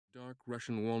Dark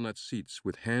Russian walnut seats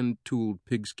with hand-tooled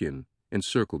pigskin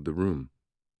encircled the room.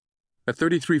 A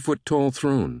 33-foot-tall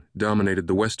throne dominated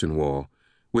the western wall,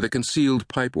 with a concealed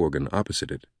pipe organ opposite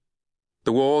it.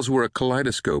 The walls were a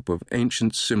kaleidoscope of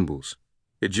ancient symbols: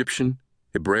 Egyptian,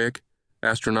 Hebraic,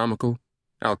 astronomical,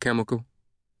 alchemical,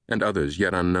 and others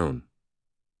yet unknown.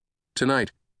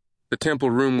 Tonight, the temple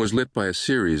room was lit by a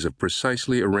series of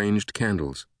precisely arranged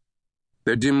candles.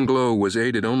 Their dim glow was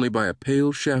aided only by a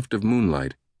pale shaft of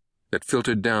moonlight that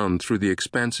filtered down through the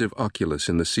expansive oculus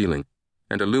in the ceiling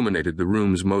and illuminated the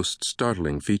room's most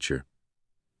startling feature: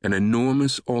 an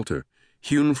enormous altar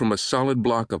hewn from a solid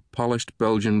block of polished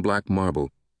Belgian black marble,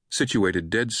 situated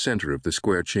dead center of the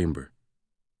square chamber.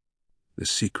 The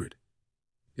secret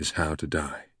is how to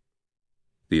die,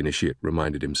 the initiate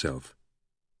reminded himself.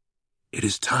 It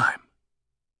is time,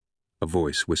 a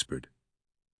voice whispered.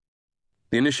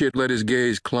 The initiate let his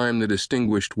gaze climb the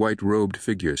distinguished white-robed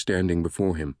figure standing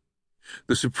before him,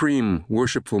 the supreme,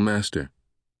 worshipful master.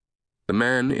 The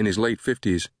man, in his late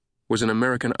 50s, was an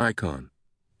American icon,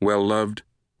 well-loved,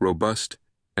 robust,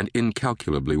 and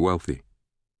incalculably wealthy.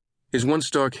 His once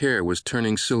dark hair was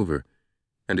turning silver,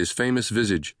 and his famous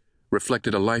visage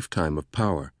reflected a lifetime of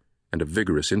power and a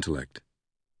vigorous intellect.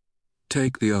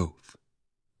 "Take the oath,"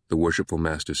 the worshipful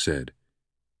master said,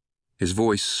 his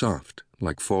voice soft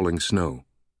like falling snow.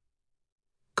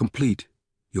 "Complete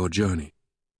your journey."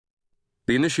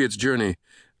 The initiate's journey,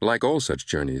 like all such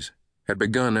journeys, had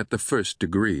begun at the first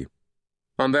degree.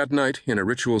 On that night, in a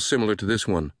ritual similar to this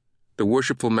one, the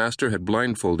worshipful master had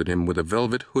blindfolded him with a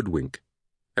velvet hoodwink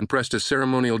and pressed a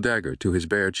ceremonial dagger to his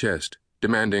bare chest,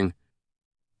 demanding,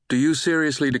 "Do you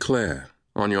seriously declare,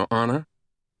 on your honor,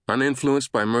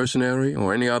 uninfluenced by mercenary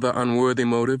or any other unworthy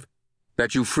motive,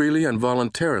 that you freely and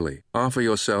voluntarily offer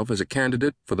yourself as a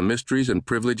candidate for the mysteries and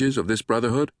privileges of this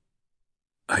brotherhood?"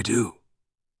 "I do,"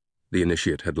 the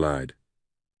initiate had lied.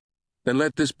 "Then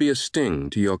let this be a sting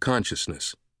to your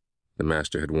consciousness," the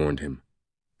master had warned him,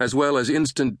 "as well as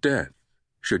instant death,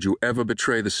 should you ever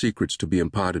betray the secrets to be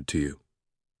imparted to you."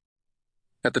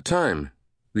 At the time,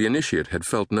 the initiate had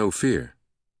felt no fear.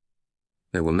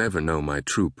 They will never know my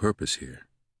true purpose here.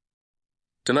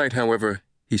 Tonight, however,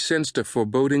 he sensed a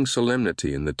foreboding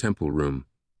solemnity in the temple room,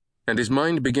 and his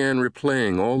mind began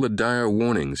replaying all the dire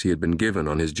warnings he had been given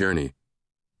on his journey,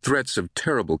 threats of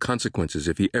terrible consequences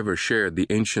if he ever shared the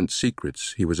ancient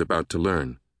secrets he was about to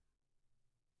learn.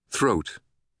 Throat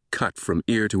cut from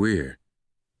ear to ear,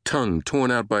 tongue torn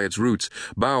out by its roots,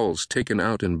 bowels taken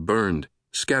out and burned,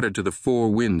 scattered to the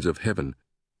four winds of heaven,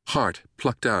 heart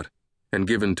plucked out and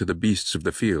given to the beasts of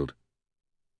the field.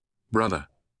 "Brother,"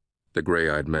 the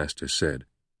gray-eyed master said,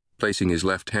 placing his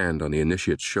left hand on the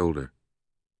initiate's shoulder,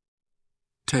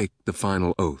 "take the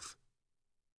final oath."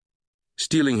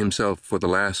 Steeling himself for the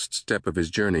last step of his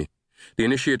journey, the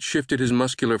initiate shifted his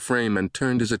muscular frame and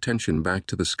turned his attention back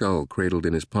to the skull cradled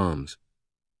in his palms.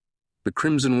 The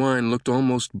crimson wine looked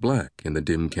almost black in the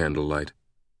dim candlelight.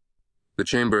 The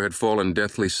chamber had fallen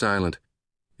deathly silent,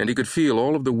 and he could feel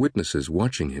all of the witnesses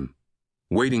watching him,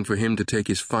 waiting for him to take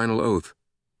his final oath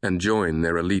and join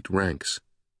their elite ranks.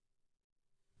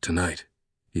 "Tonight,"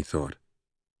 he thought,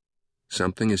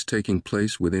 "something is taking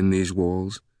place within these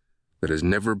walls that has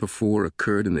never before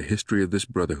occurred in the history of this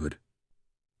brotherhood.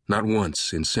 Not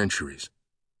once in centuries."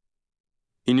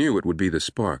 He knew it would be the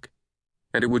spark,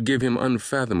 and it would give him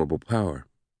unfathomable power.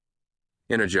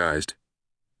 Energized,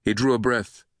 he drew a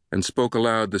breath and spoke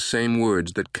aloud the same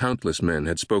words that countless men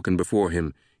had spoken before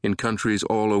him in countries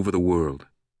all over the world.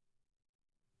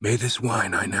 "May this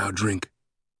wine I now drink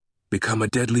become a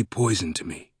deadly poison to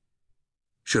me,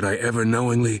 should I ever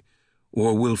knowingly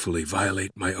or willfully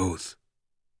violate my oath."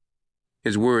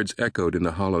 His words echoed in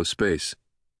the hollow space.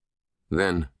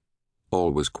 Then,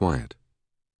 all was quiet.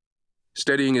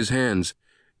 Steadying his hands,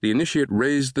 the initiate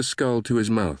raised the skull to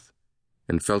his mouth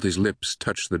and felt his lips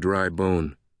touch the dry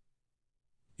bone.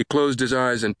 He closed his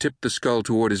eyes and tipped the skull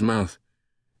toward his mouth,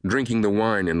 drinking the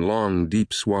wine in long,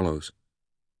 deep swallows.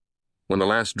 When the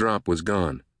last drop was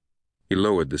gone, he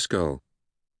lowered the skull.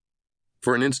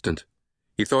 For an instant,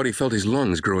 he thought he felt his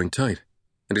lungs growing tight,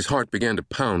 and his heart began to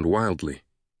pound wildly.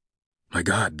 My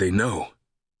God, they know.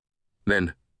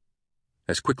 Then,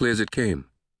 as quickly as it came,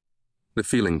 the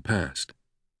feeling passed.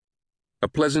 A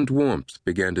pleasant warmth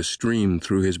began to stream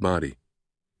through his body.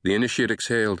 The initiate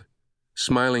exhaled,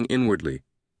 smiling inwardly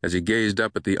as he gazed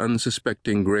up at the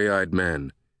unsuspecting gray-eyed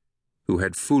man who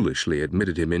had foolishly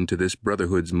admitted him into this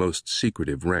brotherhood's most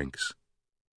secretive ranks.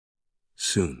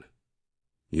 Soon,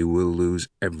 you will lose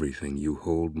everything you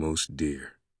hold most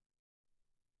dear.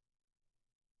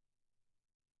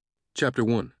 Chapter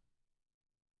 1.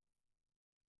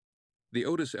 The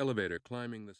Otis elevator climbing the